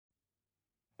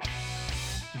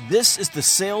This is the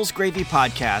Sales Gravy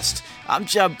Podcast. I'm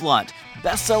Jeb Blunt,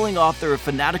 best-selling author of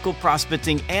Fanatical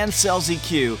Prospecting and Sales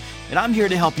EQ, and I'm here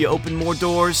to help you open more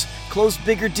doors, close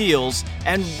bigger deals,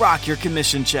 and rock your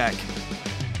commission check.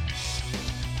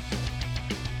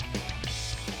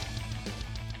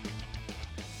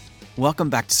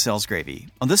 Welcome back to Sales Gravy.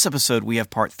 On this episode, we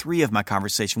have part 3 of my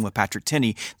conversation with Patrick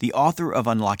Tinney, the author of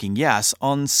Unlocking Yes,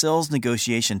 on sales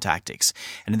negotiation tactics.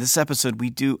 And in this episode, we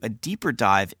do a deeper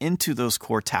dive into those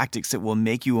core tactics that will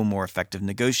make you a more effective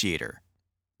negotiator.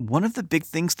 One of the big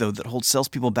things, though, that holds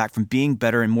salespeople back from being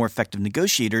better and more effective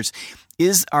negotiators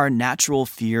is our natural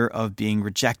fear of being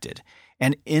rejected.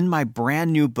 And in my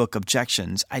brand new book,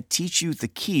 Objections, I teach you the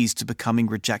keys to becoming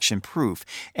rejection-proof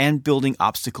and building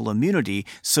obstacle immunity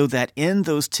so that in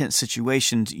those tense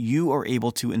situations, you are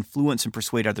able to influence and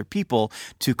persuade other people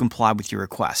to comply with your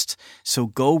request. So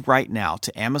go right now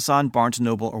to Amazon, Barnes &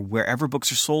 Noble, or wherever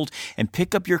books are sold and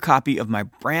pick up your copy of my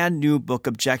brand new book,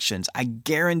 Objections. I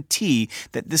guarantee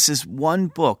that this is one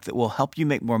book that will help you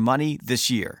make more money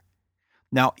this year.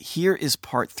 Now, here is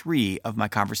part 3 of my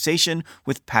conversation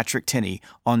with Patrick Tinney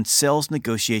on sales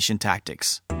negotiation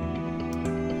tactics.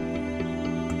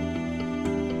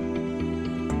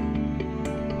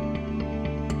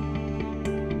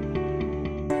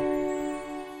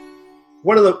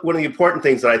 One of the important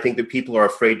things that I think that people are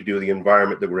afraid to do in the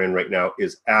environment that we're in right now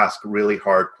is ask really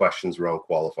hard questions around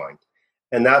qualifying.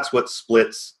 And that's what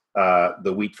splits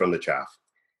the wheat from the chaff.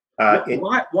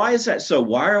 Why is that so?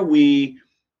 Why are we...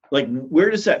 where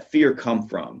does that fear come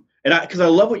from? And because I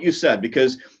love what you said,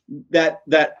 because that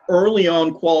early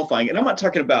on qualifying, and I'm not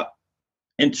talking about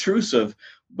intrusive,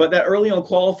 but that early on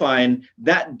qualifying,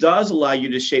 that does allow you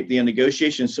to shape the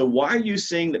negotiation. So why are you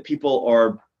saying that people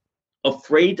are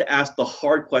afraid to ask the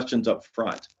hard questions up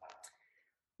front?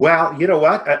 Well, you know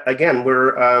what? Again,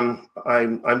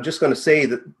 I'm just going to say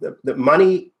that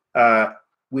money,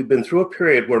 we've been through a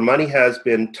period where money has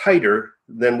been tighter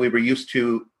than we were used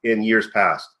to in years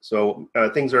past. So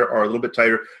things are a little bit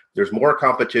tighter. There's more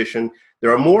competition.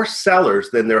 There are more sellers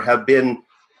than there have been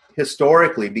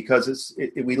historically, because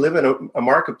we live in a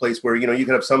marketplace where, you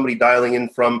can have somebody dialing in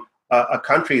from a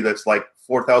country that's like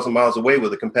 4,000 miles away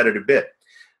with a competitive bid.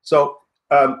 So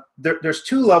there's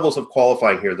 2 levels of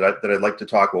qualifying here that I'd like to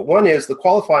talk about. One is the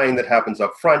qualifying that happens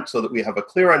up front so that we have a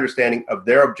clear understanding of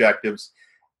their objectives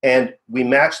and we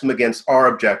match them against our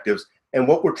objectives. And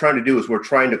what we're trying to do is we're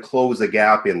trying to close a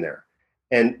gap in there.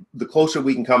 And the closer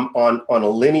we can come on a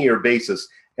linear basis,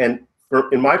 and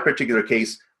in my particular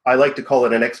case, I like to call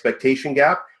it an expectation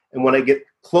gap. And when I get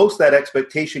close to that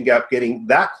expectation gap, getting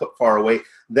that far away,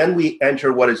 then we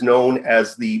enter what is known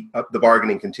as the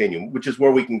bargaining continuum, which is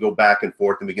where we can go back and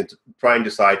forth and begin to try and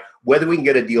decide whether we can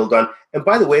get a deal done. And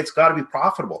by the way, it's got to be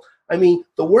profitable. I mean,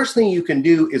 the worst thing you can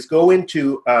do is go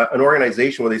into an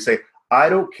organization where they say, I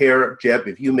don't care, Jeb,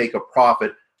 if you make a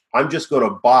profit, I'm just going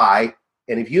to buy.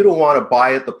 And if you don't want to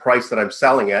buy at the price that I'm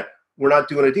selling at, we're not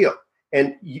doing a deal.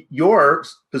 And your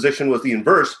position was the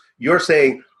inverse. You're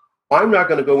saying, I'm not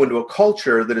going to go into a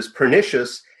culture that is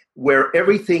pernicious, where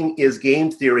everything is game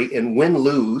theory and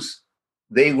win-lose,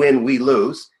 they win, we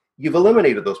lose. You've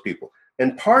eliminated those people.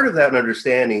 And part of that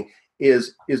understanding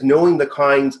is knowing the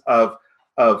kinds of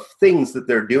things that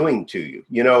they're doing to you.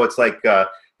 It's like,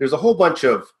 there's a whole bunch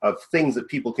of things that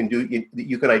people can do that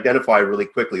you can identify really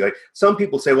quickly. Like some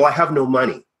people say, well, I have no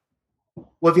money.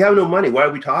 Well, if you have no money, why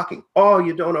are we talking? Oh,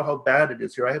 you don't know how bad it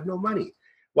is here. I have no money.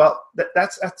 Well,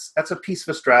 that's a piece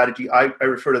of a strategy. I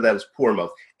refer to that as poor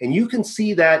mouth. And you can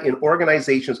see that in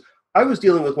organizations. I was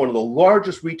dealing with one of the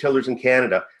largest retailers in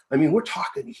Canada. I mean, we're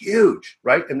talking huge,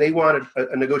 right? And they wanted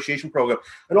a negotiation program.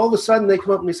 And all of a sudden they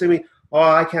come up and they say to me, oh,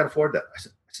 I can't afford that. I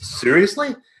said,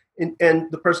 seriously? And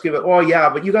the person gave it, oh yeah,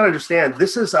 but you got to understand,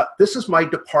 this is my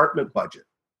department budget.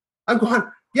 I'm going,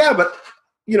 yeah, but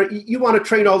you want to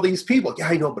train all these people. Yeah,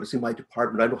 I know, but it's in my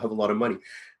department. I don't have a lot of money.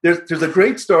 There's a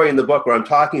great story in the book where I'm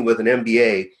talking with an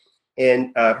MBA,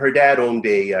 and her dad owned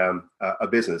a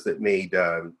business that made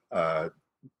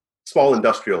small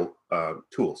industrial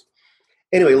tools.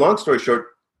 Anyway, long story short,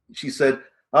 she said,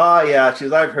 oh yeah, she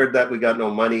says, I've heard that we got no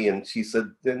money. And she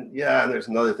said, then yeah, and there's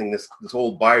another thing. This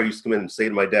old buyer used to come in and say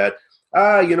to my dad,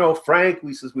 Frank,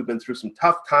 we've been through some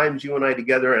tough times, you and I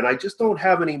together, and I just don't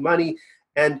have any money.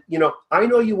 And I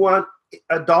know you want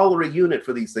 $1 a unit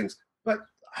for these things, but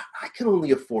I can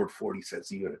only afford 40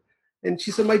 cents a unit. And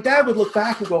she said, my dad would look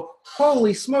back and go,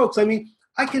 holy smokes, I mean,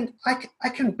 I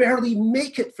can barely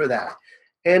make it for that.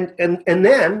 And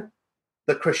then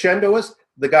the crescendo is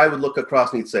the guy would look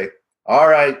across and he'd say, all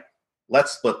right,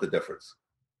 let's split the difference.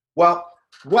 Well,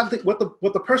 what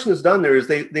the person has done there is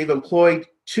they've employed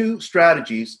 2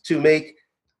 strategies to make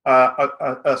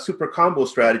a super combo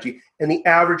strategy, and the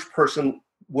average person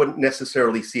wouldn't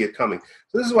necessarily see it coming.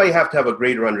 So this is why you have to have a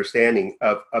greater understanding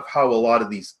of how a lot of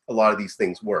these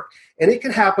things work. And it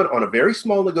can happen on a very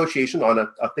small negotiation on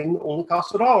a thing that only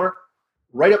costs $1,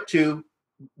 right up to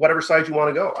whatever size you want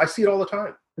to go. I see it all the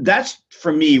time. That's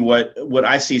for me what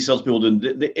I see salespeople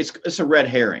do. It's a red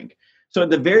herring. So at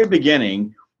the very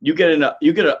beginning, you get an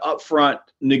upfront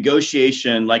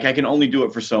negotiation, like I can only do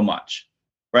it for so much,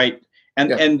 right? And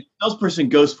the salesperson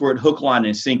goes for it hook, line,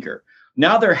 and sinker.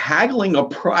 Now they're haggling a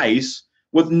price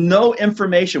with no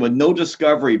information, with no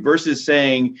discovery, versus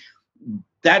saying,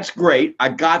 that's great, I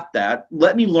got that.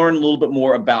 Let me learn a little bit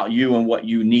more about you and what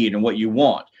you need and what you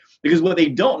want. Because what they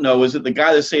don't know is that the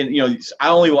guy that's saying,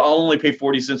 I'll only pay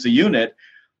 40 cents a unit,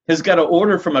 has got an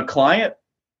order from a client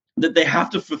that they have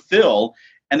to fulfill,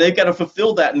 and they've got to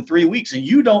fulfill that in 3 weeks. And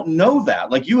you don't know that.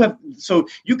 So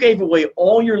you gave away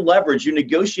all your leverage. You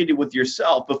negotiated with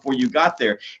yourself before you got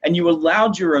there, and you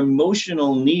allowed your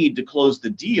emotional need to close the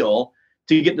deal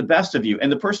to get the best of you.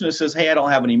 And the person who says, hey, I don't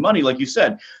have any money, like you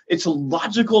said, it's a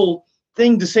logical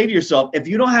thing to say to yourself, if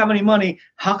you don't have any money,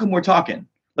 how come we're talking?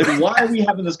 Like, why are we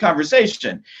having this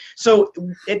conversation? So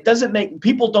it doesn't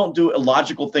people don't do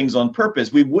illogical things on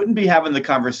purpose. We wouldn't be having the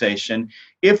conversation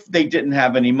if they didn't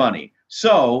have any money.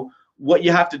 So what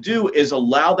you have to do is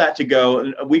allow that to go.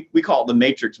 And we call it the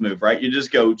matrix move, right? You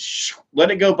just go,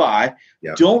 let it go by.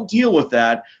 Yeah. Don't deal with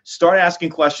that. Start asking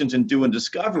questions and doing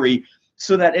discovery,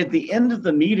 so that at the end of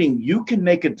the meeting, you can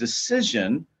make a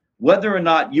decision whether or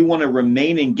not you want to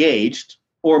remain engaged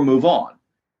or move on.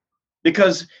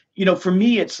 Because, for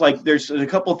me, it's like there's a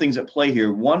couple of things at play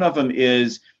here. One of them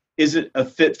is it a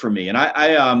fit for me?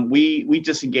 And we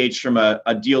disengaged from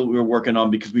a deal we were working on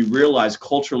because we realized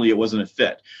culturally it wasn't a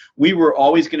fit. We were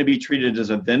always going to be treated as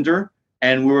a vendor,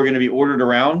 and we were going to be ordered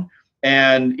around.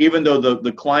 And even though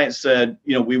the client said,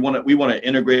 we want an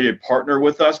integrated partner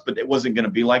with us, but it wasn't going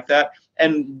to be like that.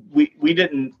 And we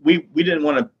didn't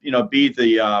want to be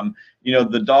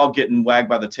the dog getting wagged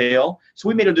by the tail. So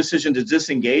we made a decision to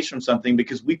disengage from something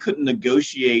because we couldn't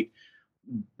negotiate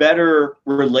better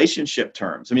relationship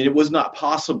terms. I mean, it was not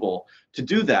possible to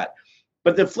do that.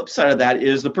 But the flip side of that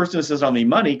is the person who says, I need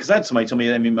money, because I had somebody tell me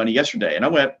they need money yesterday. And I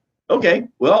went, okay,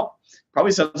 well,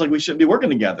 probably sounds like we shouldn't be working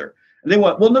together. And they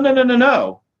went, well,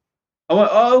 no. I went,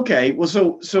 oh, okay. Well,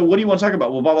 so what do you want to talk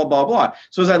about? Well, blah, blah, blah, blah.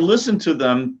 So as I listened to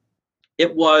them,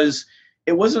 it wasn't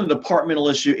a departmental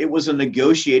issue. It was a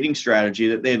negotiating strategy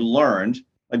that they had learned.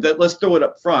 Like that, let's throw it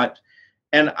up front.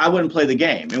 And I wouldn't play the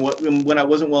game. And when I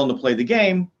wasn't willing to play the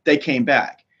game, they came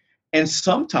back. And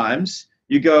sometimes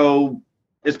you go,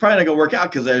 it's probably not going to work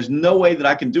out because there's no way that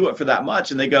I can do it for that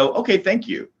much. And they go, okay, thank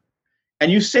you.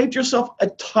 And you saved yourself a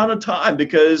ton of time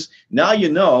because now you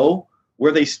know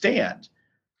where they stand.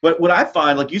 But what I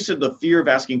find, like you said, the fear of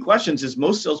asking questions is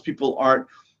most salespeople aren't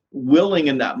willing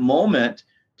in that moment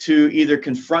to either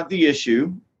confront the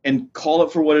issue and call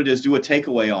it for what it is, do a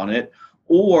takeaway on it,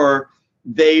 or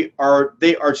they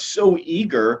are so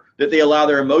eager that they allow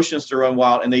their emotions to run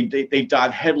wild and they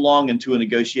dive headlong into a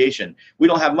negotiation. We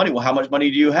don't have money. Well, how much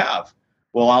money do you have?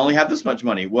 Well, I only have this much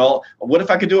money. Well, what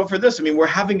if I could do it for this? I mean,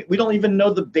 we don't even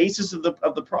know the basis of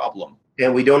the problem.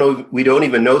 And we don't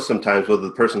even know sometimes whether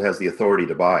the person has the authority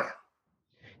to buy.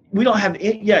 We don't have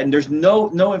it yet, and there's no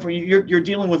information. You're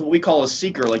dealing with what we call a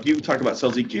seeker, like you talked about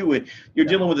sales EQ. You're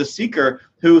dealing with a seeker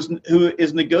who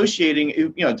is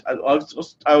negotiating. I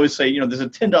always say, there's a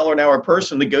 $10 an hour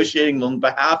person negotiating on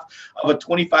behalf of a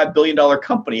 $25 billion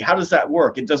company. How does that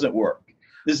work? It doesn't work.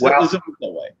 This doesn't work that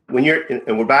way.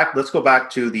 We're back. Let's go back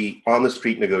to the on the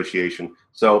street negotiation.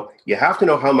 So you have to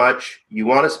know how much you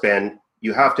want to spend.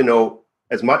 You have to know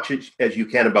as much as you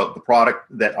can about the product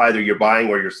that either you're buying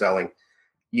or you're selling.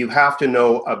 You have to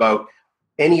know about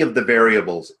any of the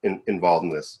variables involved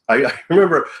in this. I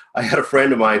remember I had a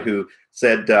friend of mine who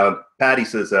said, Patty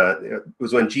says, it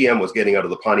was when GM was getting out of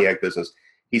the Pontiac business.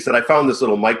 He said, I found this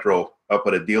little micro up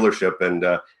at a dealership, and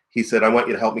he said, I want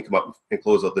you to help me come up and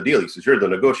close out the deal. He says, you're the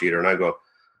negotiator. And I go,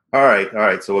 all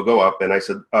right. So we'll go up. And I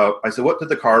said, what did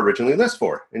the car originally list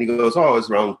for? And he goes, oh, it was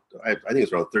around, I think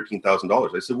it was around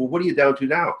 $13,000. I said, well, what are you down to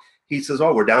now? He says,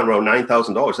 oh, we're down around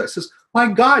 $9,000. I says, my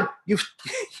God, you've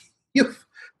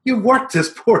worked this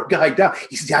poor guy down.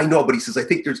 He says, yeah, I know, but he says,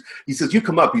 he says, you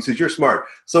come up. He says, you're smart.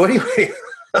 So anyway,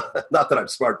 not that I'm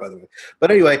smart, by the way,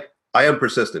 but anyway, I am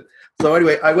persistent. So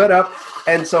anyway, I went up,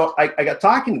 and so I got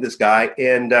talking to this guy,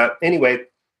 and anyway,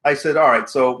 I said, all right,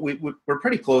 so we're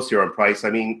pretty close here on price.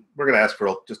 I mean, we're going to ask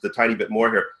for just a tiny bit more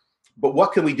here, but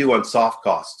what can we do on soft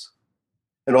costs?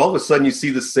 And all of a sudden, you see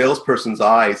the salesperson's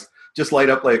eyes just light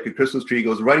up like a Christmas tree. He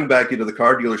goes running back into the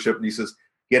car dealership, and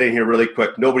he get in here really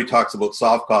quick. Nobody talks about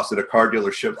soft costs at a car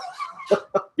dealership.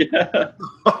 Yeah.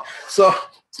 So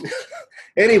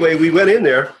anyway, we went in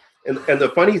there, and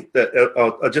the funny that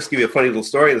I'll just give you a funny little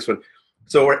story on this one.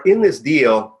 So we're in this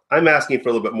deal. I'm asking for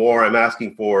a little bit more. I'm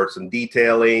asking for some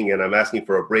detailing, and I'm asking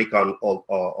for a break on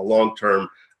a long-term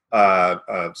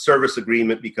service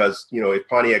agreement because, if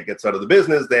Pontiac gets out of the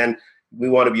business, then we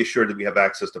want to be assured that we have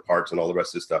access to parts and all the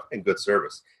rest of this stuff and good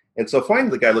service. And so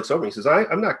finally the guy looks over and he says,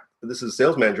 I'm not, this is a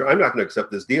sales manager, I'm not going to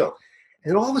accept this deal.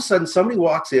 And all of a sudden somebody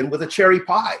walks in with a cherry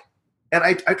pie. And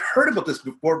I'd heard about this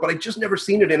before, but I just never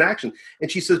seen it in action. And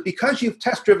she says, because you've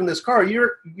test driven this car,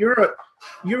 you're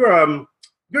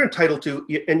entitled to,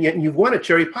 and you've won a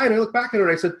cherry pie. And I look back at her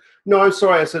and I said, no, I'm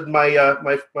sorry. I said,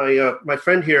 my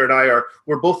friend here and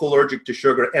we're both allergic to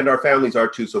sugar, and our families are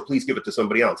too. So please give it to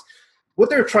somebody else. What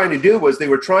they were trying to do was they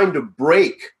were trying to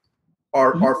break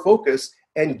our focus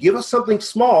and give us something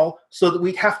small so that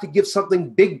we'd have to give something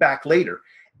big back later.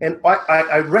 And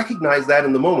I recognize that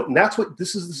in the moment. And that's what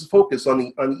this is focus on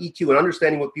the EQ and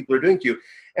understanding what people are doing to you.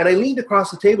 And I leaned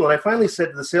across the table and I finally said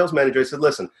to the sales manager, I said,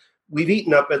 listen, we've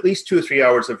eaten up at least 2 or 3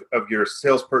 hours of your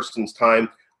salesperson's time.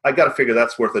 I got to figure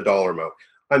that's worth a dollar amount.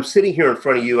 I'm sitting here in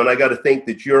front of you and I got to think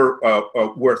that you're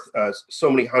worth so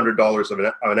many $100 of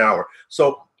an hour.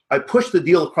 So I pushed the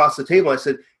deal across the table. I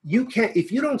said, you can't,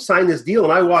 if you don't sign this deal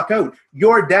and I walk out,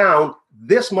 you're down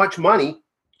this much money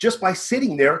just by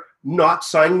sitting there, not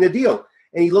signing the deal.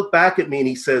 And he looked back at me and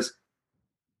he says,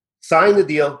 sign the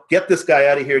deal, get this guy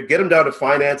out of here, get him down to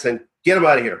finance and get him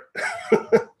out of here.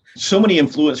 So many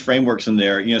influence frameworks in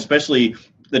there, especially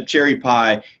the cherry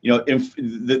pie,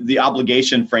 the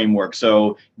obligation framework.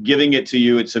 So giving it to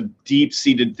you, it's a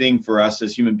deep-seated thing for us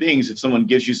as human beings. If someone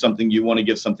gives you something, you want to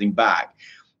give something back.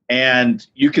 And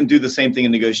you can do the same thing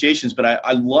in negotiations, but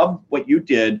I love what you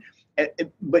did.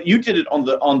 But you did it on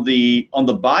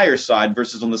the buyer side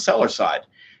versus on the seller side.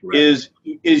 Right.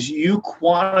 Is you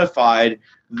quantified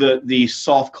the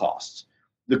soft costs,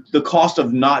 the cost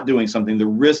of not doing something, the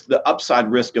risk, the upside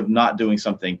risk of not doing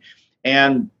something,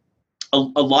 and a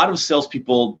lot of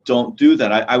salespeople don't do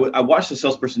that. I watched a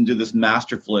salesperson do this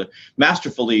masterfully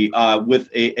with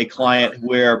a client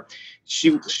where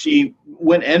she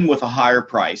went in with a higher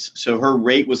price, so her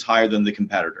rate was higher than the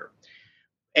competitor.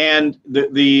 And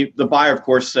the buyer, of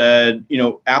course, said,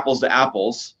 apples to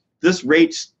apples, this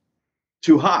rate's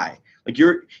too high.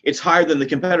 It's higher than the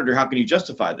competitor. How can you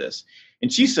justify this?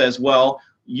 And she says, well,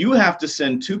 you have to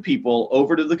send 2 people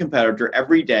over to the competitor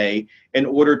every day in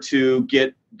order to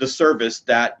get the service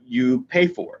that you pay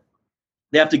for.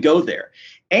 They have to go there.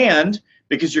 And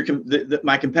because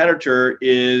my competitor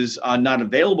is not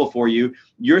available for you,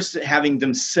 you're having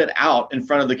them sit out in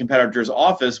front of the competitor's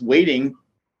office waiting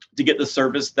to get the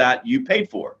service that you paid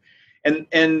for. And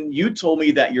you told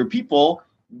me that your people,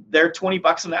 they're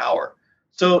 $20 an hour.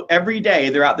 So every day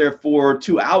they're out there for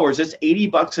 2 hours. It's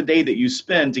 $80 a day that you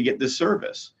spend to get this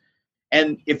service.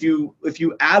 And if you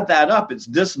add that up, it's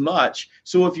this much.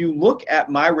 So if you look at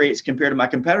my rates compared to my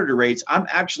competitor rates, I'm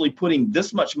actually putting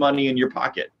this much money in your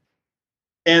pocket.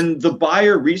 And the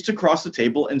buyer reached across the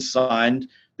table and signed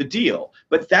the deal.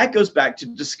 But that goes back to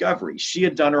discovery. She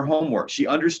had done her homework. She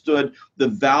understood the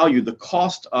value, the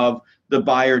cost of the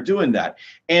buyer doing that.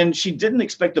 And she didn't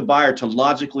expect the buyer to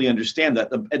logically understand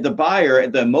that. The buyer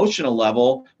at the emotional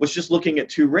level was just looking at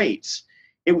 2 rates.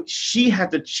 She had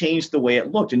to change the way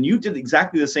it looked. And you did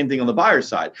exactly the same thing on the buyer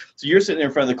side. So you're sitting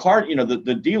in front of the car,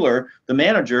 the dealer, the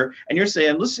manager, and you're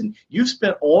saying, listen, you've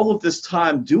spent all of this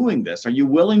time doing this. Are you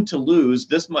willing to lose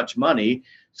this much money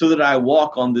so that I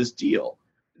walk on this deal?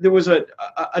 There was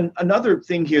another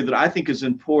thing here that I think is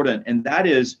important, and that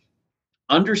is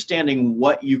understanding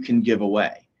what you can give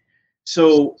away.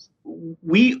 So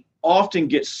we often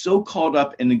get so caught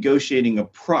up in negotiating a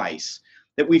price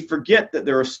that we forget that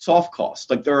there are soft costs.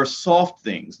 Like there are soft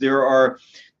things. There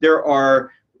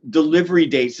are delivery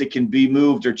dates that can be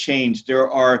moved or changed.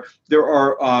 There are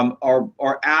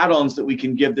add-ons that we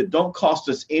can give that don't cost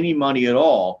us any money at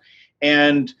all.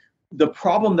 And the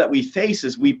problem that we face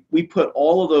is we put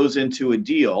all of those into a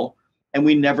deal and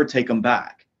we never take them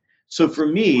back. So for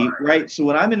me, right, so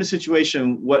when I'm in a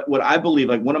situation, what I believe,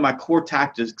 like one of my core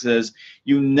tactics is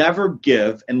you never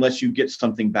give unless you get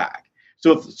something back.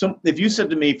 So if you said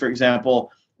to me, for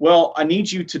example, well, I need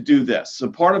you to do this. So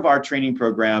part of our training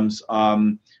programs,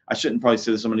 I shouldn't probably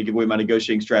say this, I'm going to give away my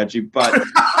negotiating strategy, but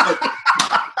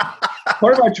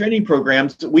part of our training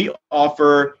programs, we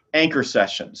offer anchor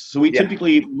sessions. So we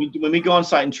typically, when we go on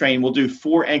site and train, we'll do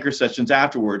 4 anchor sessions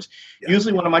afterwards. Yeah.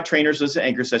 Usually one of my trainers does an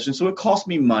anchor session. So it costs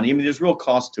me money. I mean, there's real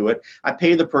cost to it. I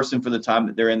pay the person for the time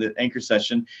that they're in the anchor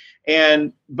session.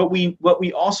 But what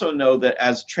we also know that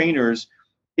as trainers,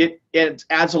 it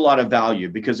adds a lot of value,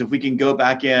 because if we can go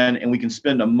back in and we can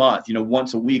spend a month,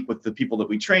 once a week with the people that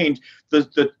we trained,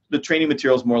 the training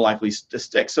material is more likely to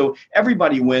stick. So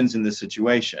everybody wins in this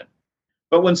situation.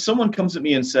 But when someone comes at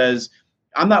me and says,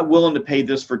 I'm not willing to pay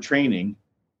this for training,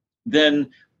 then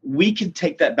we can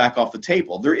take that back off the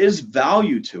table. There is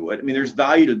value to it. I mean, there's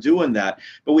value to doing that,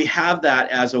 but we have that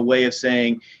as a way of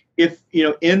saying, if,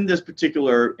 in this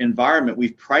particular environment,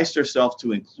 we've priced ourselves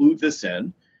to include this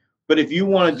in, but if you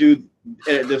want to do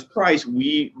at this price,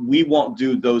 we won't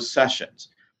do those sessions.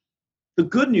 The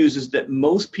good news is that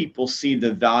most people see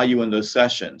the value in those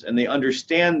sessions and they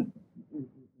understand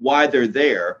why they're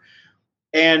there.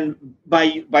 And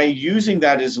by using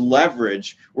that as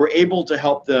leverage, we're able to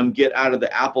help them get out of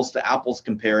the apples to apples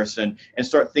comparison and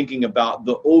start thinking about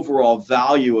the overall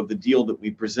value of the deal that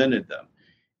we presented them.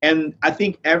 And I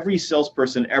think every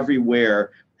salesperson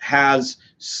everywhere has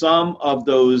some of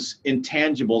those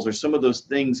intangibles or some of those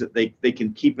things that they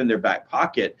can keep in their back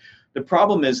pocket. The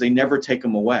problem is they never take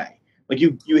them away. Like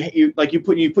you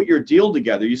put your deal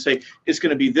together, you say it's going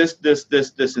to be this,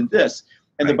 and this.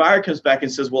 And the buyer comes back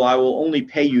and says, well, I will only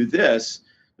pay you this.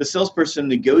 The salesperson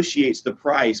negotiates the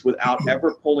price without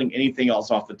ever pulling anything else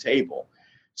off the table.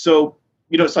 So,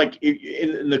 it's like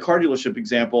in the car dealership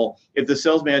example, if the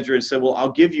sales manager had said, well,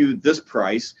 I'll give you this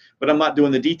price, but I'm not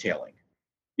doing the detailing.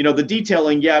 The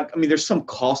detailing, there's some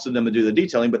cost to them to do the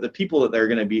detailing, but the people that they're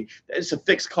going to be, it's a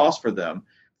fixed cost for them.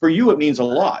 For you, it means a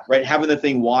lot, right? Having the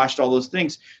thing washed, all those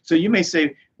things. So you may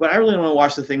say, but I really don't want to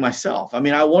wash the thing myself. I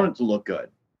want it to look good.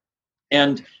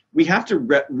 And we have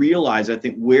to realize, I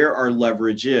think, where our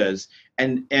leverage is.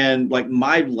 And like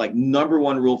my number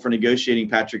one rule for negotiating,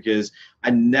 Patrick, is I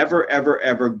never, ever,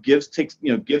 ever give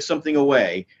something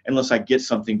away unless I get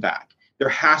something back. There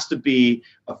has to be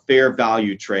a fair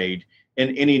value trade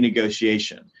in any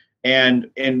negotiation. And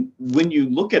when you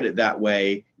look at it that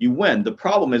way, you win. The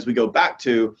problem is we go back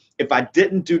to, if I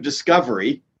didn't do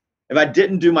discovery, if I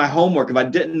didn't do my homework, if I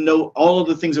didn't know all of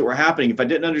the things that were happening, if I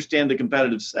didn't understand the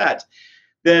competitive set,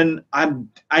 then I'm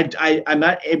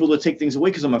not able to take things away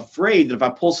because I'm afraid that if I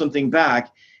pull something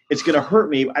back, it's going to hurt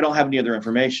me. I don't have any other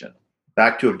information.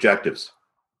 Back to objectives.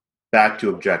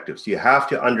 You have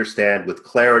to understand with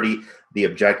clarity the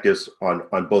objectives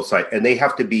on both sides, and they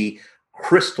have to be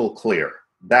crystal clear.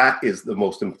 That is the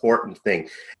most important thing.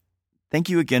 Thank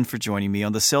you again for joining me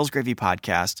on the Sales Gravy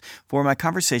podcast for my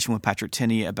conversation with Patrick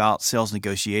Tenney about sales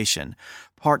negotiation.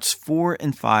 Parts 4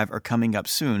 and 5 are coming up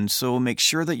soon, so make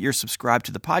sure that you're subscribed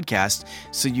to the podcast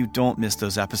so you don't miss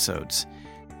those episodes.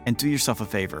 And do yourself a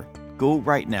favor. Go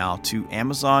right now to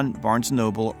Amazon, Barnes &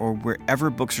 Noble, or wherever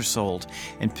books are sold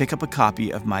and pick up a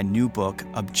copy of my new book,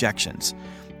 Objections.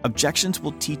 Objections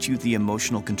will teach you the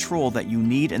emotional control that you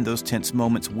need in those tense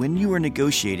moments when you are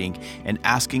negotiating and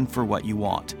asking for what you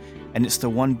want. And it's the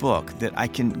one book that I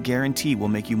can guarantee will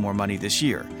make you more money this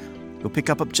year. Go pick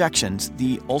up Objections,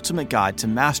 the ultimate guide to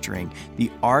mastering the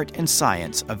art and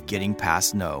science of getting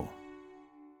past no.